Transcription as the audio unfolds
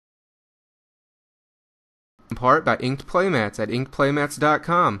part by Inked Playmats at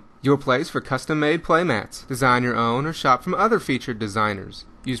inkedplaymats.com, your place for custom-made playmats. Design your own or shop from other featured designers.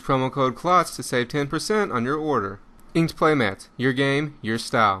 Use promo code KLOTZ to save 10% on your order. Inked Playmats, your game, your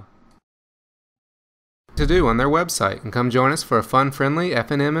style. To do on their website, and come join us for a fun, friendly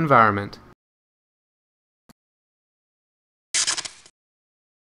F&M environment.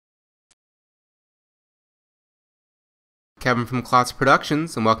 Kevin from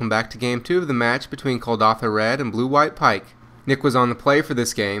KlotzProductions, and welcome back to Game 2 of the match between Kuldotha Red and Blue-White Pike. Nick was on the play for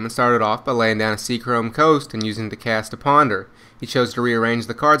this game and started off by laying down a Seachrome Coast and using to cast a Ponder. He chose to rearrange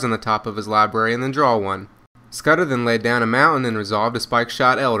the cards on the top of his library and then draw one. Scudder then laid down a Mountain and resolved a Spike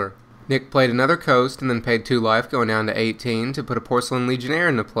Shot Elder. Nick played another Coast and then paid 2 life, going down to 18 to put a Porcelain Legionnaire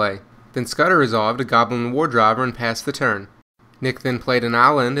into play. Then Scudder resolved a Goblin War Driver and passed the turn. Nick then played an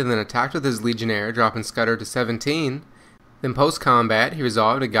Island and then attacked with his Legionnaire, dropping Scudder to 17. Then post-combat, he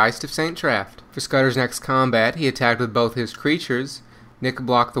resolved a Geist of St. Traft. For Scudder's next combat, he attacked with both his creatures. Nick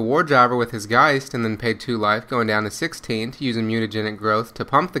blocked the War Driver with his Geist and then paid 2 life, going down to 16 to use a Mutagenic Growth to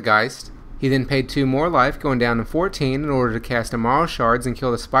pump the Geist. He then paid 2 more life, going down to 14 in order to cast Amaral Shards and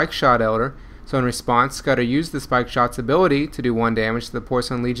kill the Spike Shot Elder, so in response, Scudder used the Spike Shot's ability to do 1 damage to the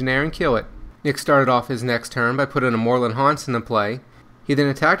Porcelain Legionnaire and kill it. Nick started off his next turn by putting a Moorland Haunts into play. He then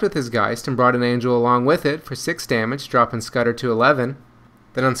attacked with his Geist and brought an Angel along with it for 6 damage, dropping Scudder to 11.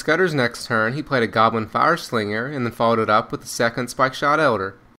 Then on Scudder's next turn, he played a Goblin Fireslinger and then followed it up with the second Spike Shot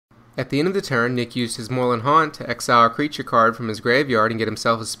Elder. At the end of the turn, Nick used his Moorland Haunt to exile a creature card from his graveyard and get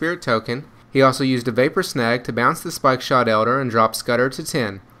himself a Spirit Token. He also used a Vapor Snag to bounce the Spike Shot Elder and drop Scudder to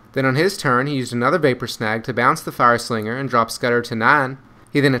 10. Then on his turn, he used another Vapor Snag to bounce the Fireslinger and drop Scudder to 9.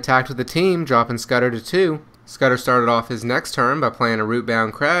 He then attacked with the team, dropping Scudder to 2. Scudder started off his next turn by playing a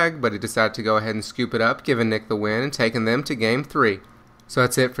Rootbound Crag, but he decided to go ahead and scoop it up, giving Nick the win and taking them to Game 3. So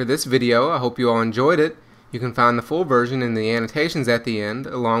that's it for this video. I hope you all enjoyed it. You can find the full version in the annotations at the end,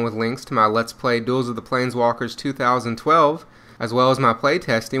 along with links to my Let's Play Duels of the Planeswalkers 2012, as well as my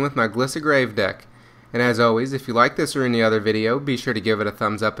playtesting with my Glissagrave deck. And as always, if you like this or any other video, be sure to give it a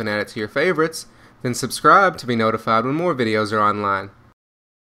thumbs up and add it to your favorites, then subscribe to be notified when more videos are online.